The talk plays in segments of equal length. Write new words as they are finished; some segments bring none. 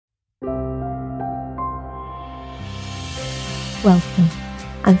Welcome,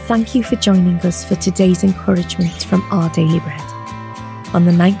 and thank you for joining us for today's encouragement from Our Daily Bread on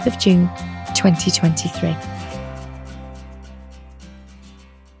the 9th of June 2023.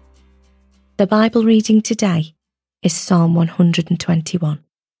 The Bible reading today is Psalm 121.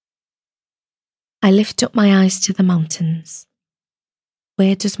 I lift up my eyes to the mountains.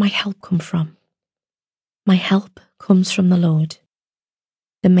 Where does my help come from? My help comes from the Lord,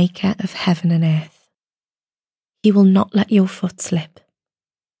 the maker of heaven and earth. He will not let your foot slip.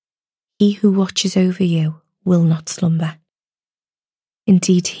 He who watches over you will not slumber.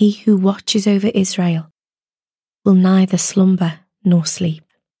 Indeed, he who watches over Israel will neither slumber nor sleep.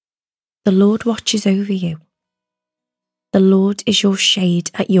 The Lord watches over you. The Lord is your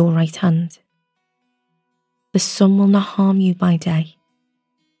shade at your right hand. The sun will not harm you by day,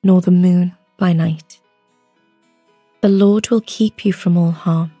 nor the moon by night. The Lord will keep you from all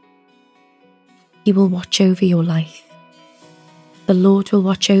harm. He will watch over your life. The Lord will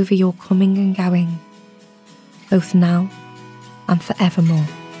watch over your coming and going, both now and forevermore.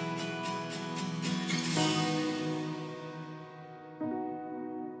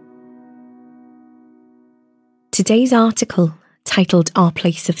 Today's article, titled Our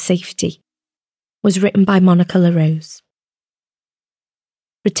Place of Safety, was written by Monica LaRose.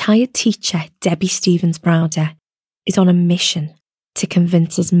 Retired teacher Debbie Stevens-Browder is on a mission to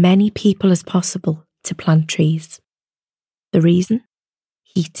convince as many people as possible to plant trees. The reason?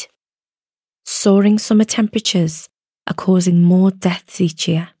 Heat. Soaring summer temperatures are causing more deaths each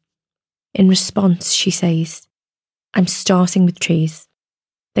year. In response, she says, I'm starting with trees.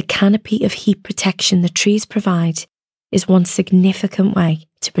 The canopy of heat protection the trees provide is one significant way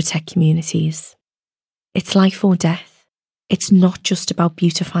to protect communities. It's life or death. It's not just about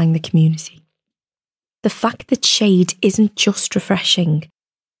beautifying the community. The fact that shade isn't just refreshing,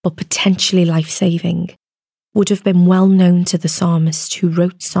 but potentially life-saving, would have been well known to the psalmist who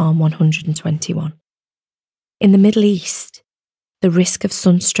wrote Psalm 121. In the Middle East, the risk of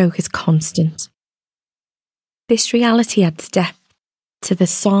sunstroke is constant. This reality adds depth to the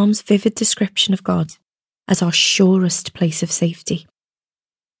psalm's vivid description of God as our surest place of safety,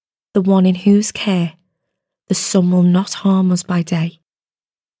 the one in whose care the sun will not harm us by day,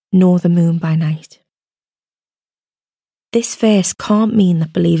 nor the moon by night. This verse can't mean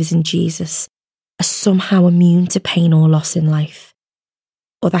that believers in Jesus are somehow immune to pain or loss in life,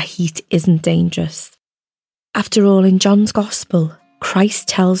 or that heat isn't dangerous. After all, in John's Gospel, Christ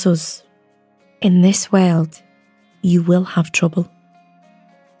tells us, in this world, you will have trouble.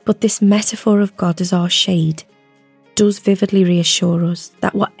 But this metaphor of God as our shade does vividly reassure us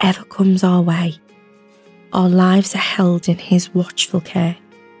that whatever comes our way, our lives are held in His watchful care.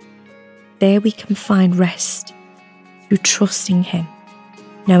 There we can find rest through trusting Him,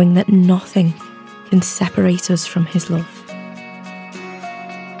 knowing that nothing can separate us from His love.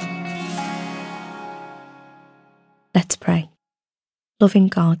 Let's pray. Loving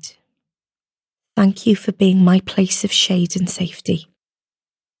God, thank you for being my place of shade and safety.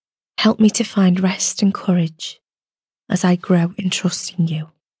 Help me to find rest and courage as I grow in trusting you.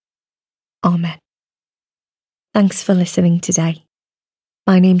 Amen. Thanks for listening today.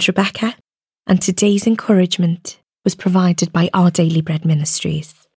 My name's Rebecca, and today's encouragement was provided by Our Daily Bread Ministries.